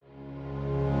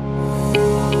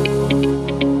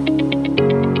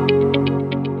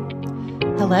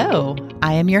Hello,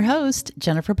 I am your host,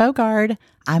 Jennifer Bogard.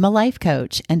 I'm a life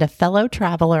coach and a fellow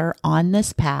traveler on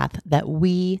this path that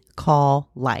we call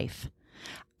life.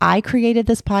 I created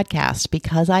this podcast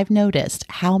because I've noticed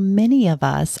how many of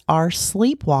us are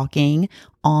sleepwalking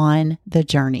on the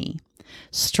journey,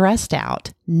 stressed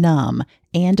out, numb,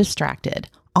 and distracted,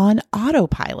 on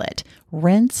autopilot,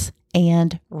 rinse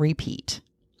and repeat.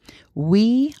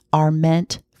 We are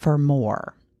meant for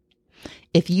more.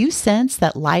 If you sense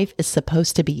that life is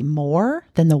supposed to be more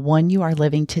than the one you are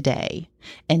living today,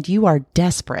 and you are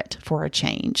desperate for a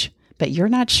change, but you're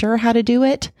not sure how to do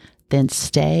it, then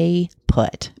stay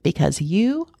put because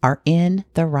you are in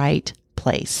the right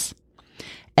place.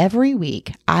 Every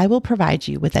week, I will provide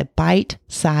you with a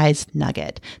bite-sized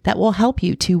nugget that will help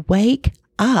you to wake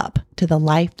up to the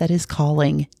life that is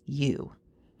calling you.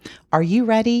 Are you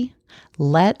ready?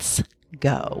 Let's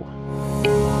go.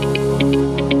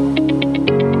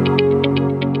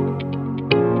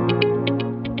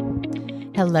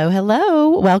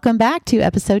 Hello. Welcome back to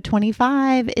episode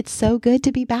 25. It's so good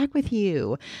to be back with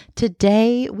you.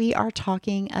 Today, we are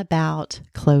talking about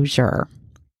closure.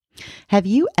 Have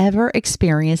you ever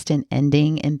experienced an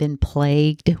ending and been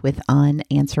plagued with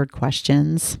unanswered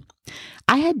questions?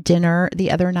 I had dinner the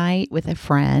other night with a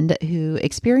friend who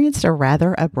experienced a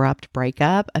rather abrupt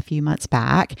breakup a few months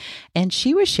back, and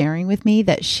she was sharing with me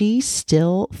that she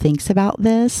still thinks about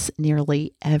this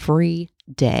nearly every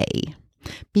day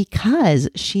because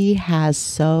she has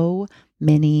so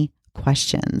many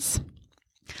questions.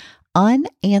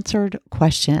 Unanswered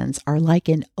questions are like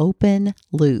an open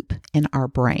loop in our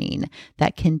brain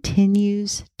that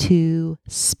continues to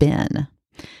spin.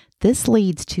 This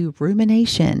leads to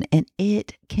rumination, and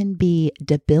it can be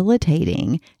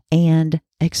debilitating and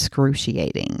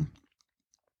excruciating.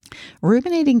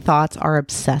 Ruminating thoughts are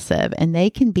obsessive, and they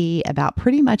can be about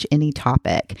pretty much any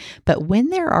topic. But when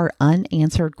there are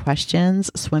unanswered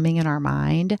questions swimming in our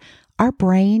mind, our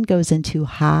brain goes into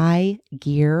high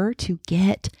gear to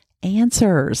get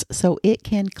answers so it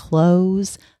can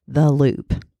close the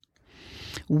loop.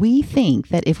 We think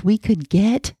that if we could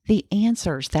get the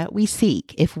answers that we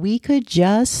seek, if we could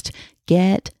just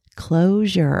get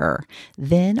closure,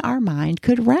 then our mind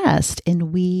could rest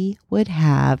and we would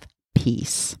have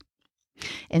peace.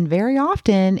 And very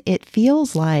often it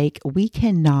feels like we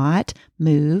cannot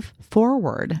move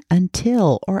forward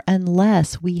until or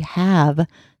unless we have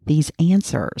these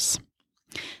answers.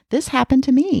 This happened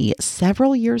to me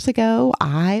several years ago.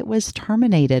 I was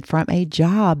terminated from a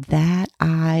job that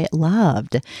I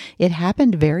loved. It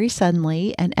happened very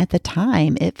suddenly, and at the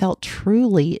time, it felt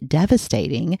truly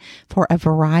devastating for a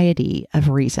variety of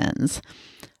reasons,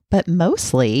 but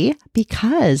mostly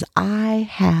because I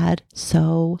had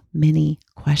so many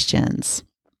questions.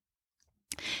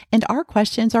 And our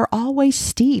questions are always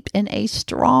steeped in a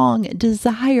strong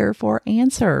desire for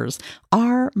answers.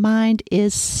 Our mind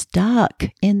is stuck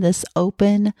in this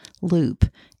open loop,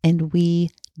 and we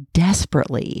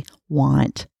desperately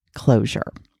want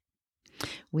closure.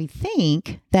 We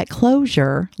think that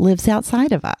closure lives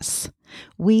outside of us.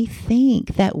 We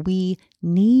think that we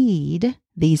need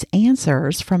these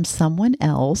answers from someone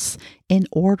else in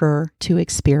order to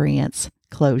experience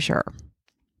closure.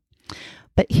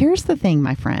 But here's the thing,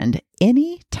 my friend.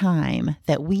 Any time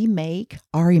that we make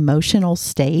our emotional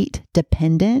state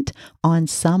dependent on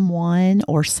someone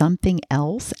or something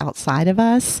else outside of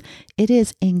us, it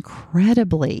is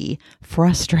incredibly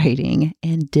frustrating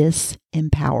and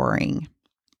disempowering.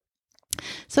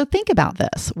 So think about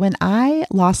this. When I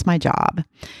lost my job,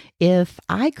 if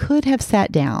I could have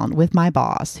sat down with my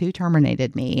boss who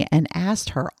terminated me and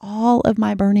asked her all of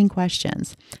my burning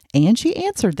questions, and she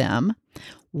answered them,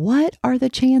 what are the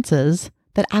chances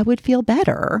that I would feel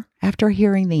better after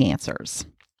hearing the answers?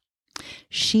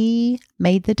 She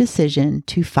made the decision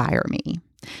to fire me.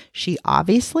 She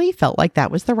obviously felt like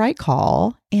that was the right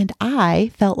call, and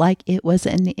I felt like it was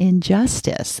an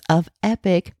injustice of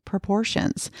epic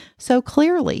proportions. So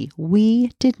clearly,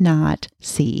 we did not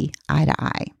see eye to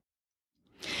eye.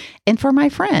 And for my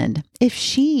friend, if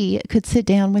she could sit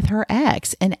down with her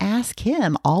ex and ask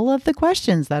him all of the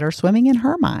questions that are swimming in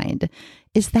her mind,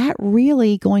 is that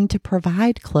really going to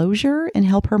provide closure and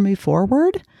help her move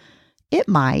forward? It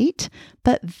might,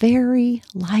 but very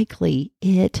likely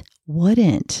it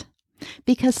wouldn't.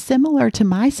 Because similar to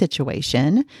my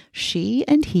situation, she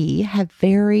and he have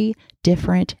very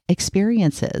different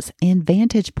experiences and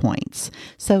vantage points.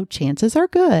 So chances are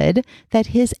good that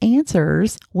his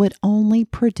answers would only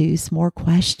produce more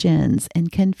questions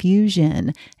and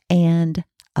confusion and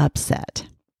upset.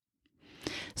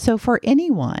 So for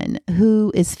anyone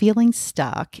who is feeling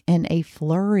stuck in a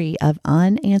flurry of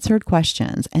unanswered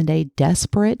questions and a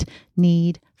desperate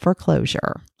need for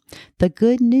closure, the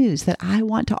good news that I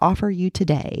want to offer you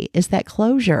today is that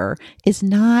closure is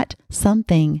not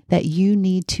something that you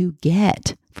need to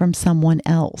get from someone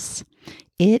else.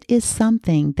 It is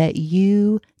something that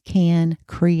you can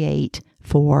create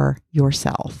for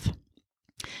yourself.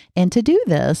 And to do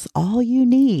this, all you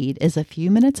need is a few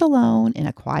minutes alone in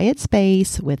a quiet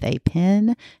space with a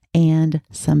pen and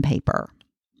some paper.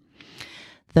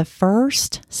 The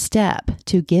first step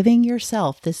to giving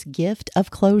yourself this gift of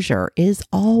closure is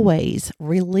always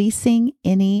releasing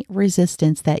any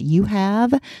resistance that you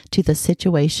have to the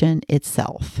situation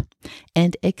itself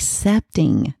and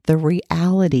accepting the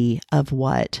reality of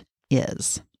what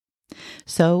is.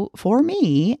 So for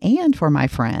me and for my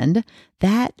friend,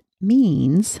 that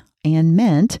means and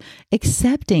meant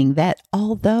accepting that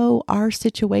although our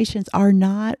situations are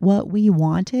not what we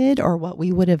wanted or what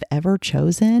we would have ever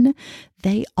chosen,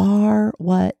 they are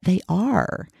what they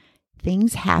are.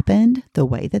 Things happened the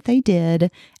way that they did,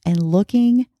 and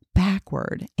looking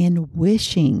backward and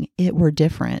wishing it were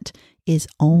different is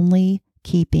only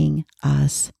keeping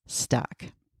us stuck.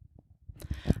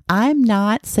 I'm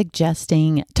not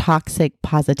suggesting toxic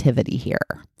positivity here.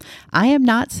 I am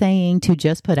not saying to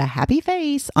just put a happy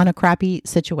face on a crappy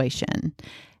situation.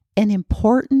 An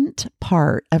important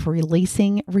part of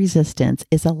releasing resistance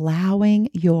is allowing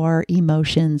your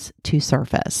emotions to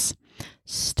surface.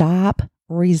 Stop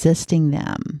resisting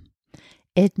them.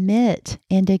 Admit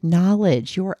and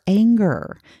acknowledge your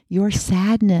anger, your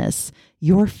sadness,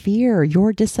 your fear,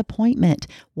 your disappointment,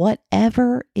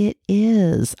 whatever it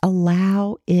is,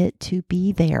 allow it to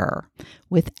be there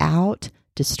without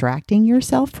distracting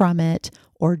yourself from it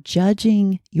or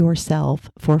judging yourself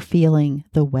for feeling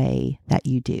the way that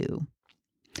you do.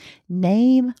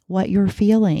 Name what you're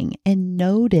feeling and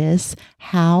notice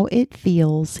how it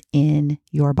feels in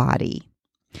your body.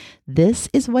 This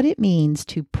is what it means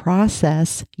to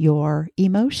process your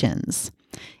emotions.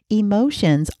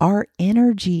 Emotions are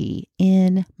energy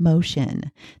in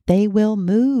motion. They will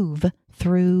move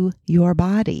through your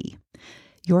body.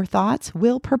 Your thoughts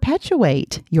will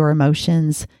perpetuate your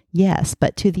emotions, yes,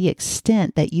 but to the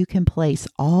extent that you can place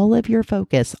all of your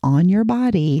focus on your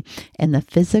body and the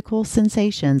physical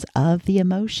sensations of the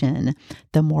emotion,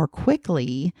 the more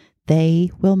quickly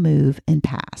they will move and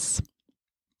pass.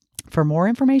 For more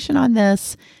information on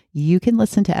this, you can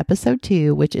listen to episode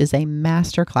 2, which is a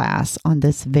masterclass on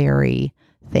this very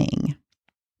thing.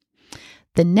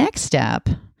 The next step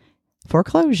for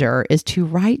closure is to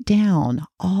write down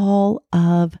all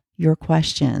of your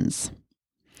questions.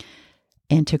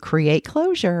 And to create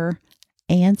closure,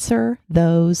 answer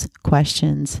those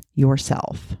questions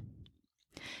yourself.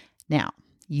 Now,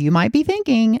 you might be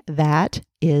thinking that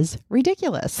is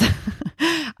ridiculous.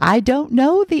 I don't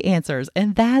know the answers,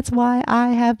 and that's why I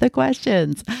have the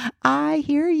questions. I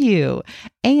hear you,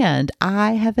 and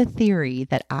I have a theory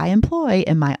that I employ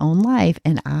in my own life,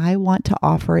 and I want to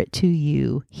offer it to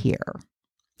you here.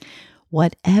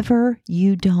 Whatever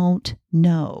you don't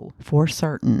know for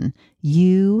certain,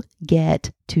 you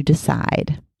get to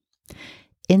decide.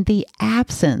 In the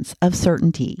absence of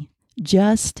certainty,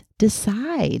 just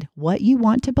decide what you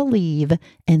want to believe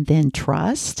and then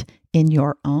trust in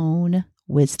your own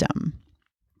wisdom.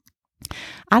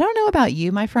 I don't know about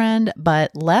you, my friend,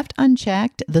 but left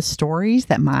unchecked, the stories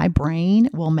that my brain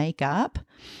will make up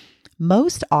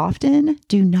most often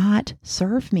do not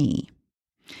serve me.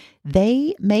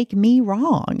 They make me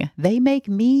wrong. They make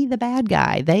me the bad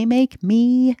guy. They make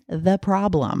me the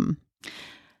problem.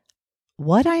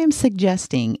 What I am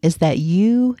suggesting is that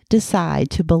you decide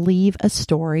to believe a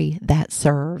story that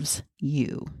serves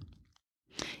you.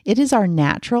 It is our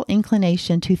natural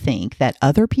inclination to think that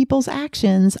other people's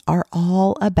actions are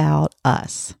all about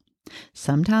us.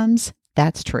 Sometimes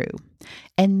that's true.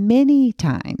 And many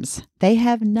times they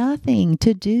have nothing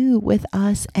to do with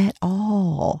us at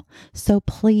all. So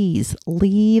please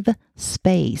leave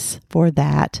space for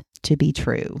that to be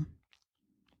true.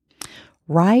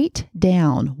 Write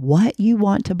down what you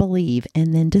want to believe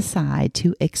and then decide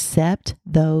to accept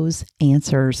those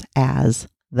answers as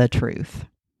the truth.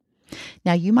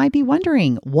 Now, you might be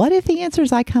wondering, what if the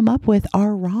answers I come up with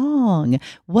are wrong?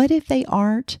 What if they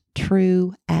aren't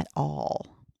true at all?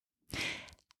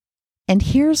 And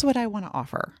here's what I want to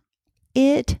offer.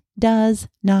 It does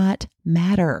not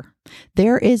matter.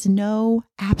 There is no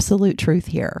absolute truth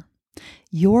here.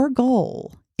 Your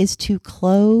goal is to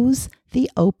close the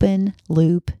open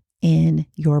loop in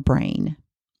your brain.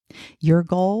 Your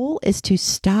goal is to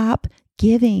stop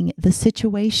giving the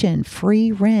situation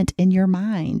free rent in your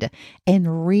mind,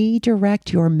 and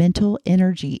redirect your mental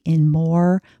energy in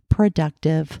more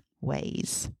productive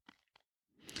ways.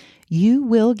 You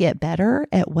will get better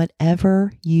at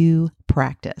whatever you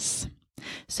practice.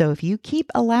 So if you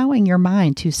keep allowing your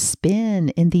mind to spin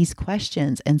in these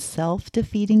questions and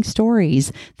self-defeating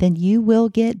stories, then you will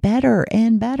get better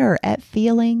and better at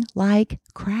feeling like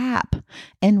crap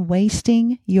and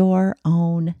wasting your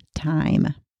own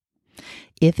time.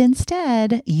 If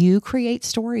instead you create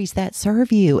stories that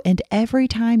serve you, and every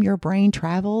time your brain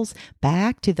travels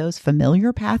back to those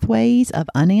familiar pathways of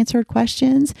unanswered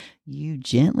questions, you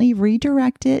gently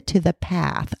redirect it to the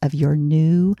path of your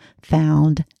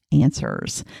newfound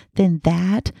answers, then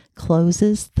that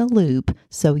closes the loop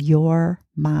so your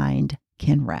mind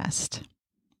can rest.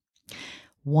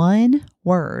 One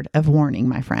word of warning,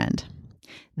 my friend.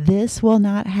 This will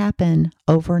not happen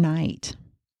overnight.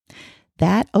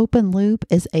 That open loop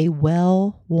is a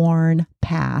well-worn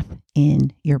path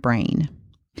in your brain,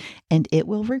 and it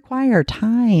will require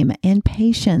time and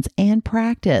patience and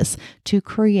practice to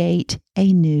create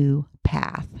a new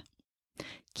path.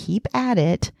 Keep at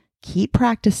it, keep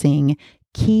practicing,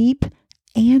 keep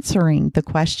answering the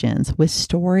questions with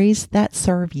stories that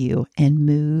serve you and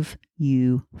move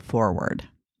you forward.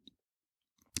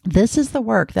 This is the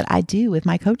work that I do with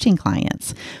my coaching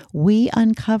clients. We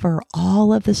uncover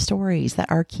all of the stories that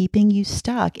are keeping you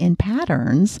stuck in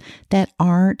patterns that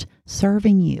aren't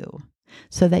serving you,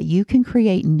 so that you can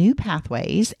create new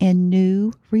pathways and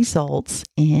new results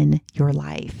in your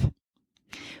life.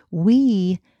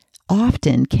 We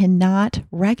often cannot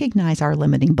recognize our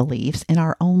limiting beliefs in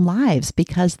our own lives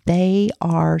because they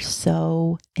are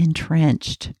so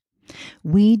entrenched.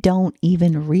 We don't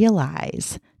even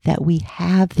realize that we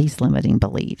have these limiting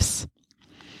beliefs.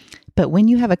 But when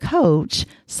you have a coach,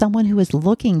 someone who is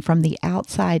looking from the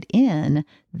outside in,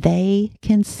 they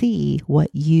can see what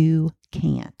you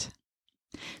can't.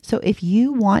 So if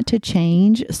you want to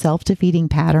change self-defeating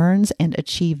patterns and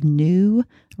achieve new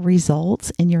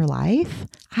results in your life,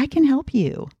 I can help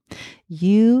you.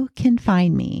 You can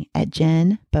find me at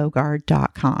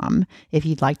jenbogard.com if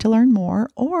you'd like to learn more,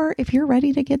 or if you're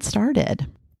ready to get started.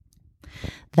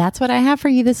 That's what I have for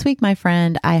you this week, my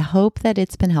friend. I hope that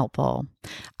it's been helpful.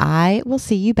 I will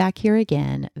see you back here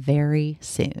again very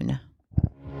soon.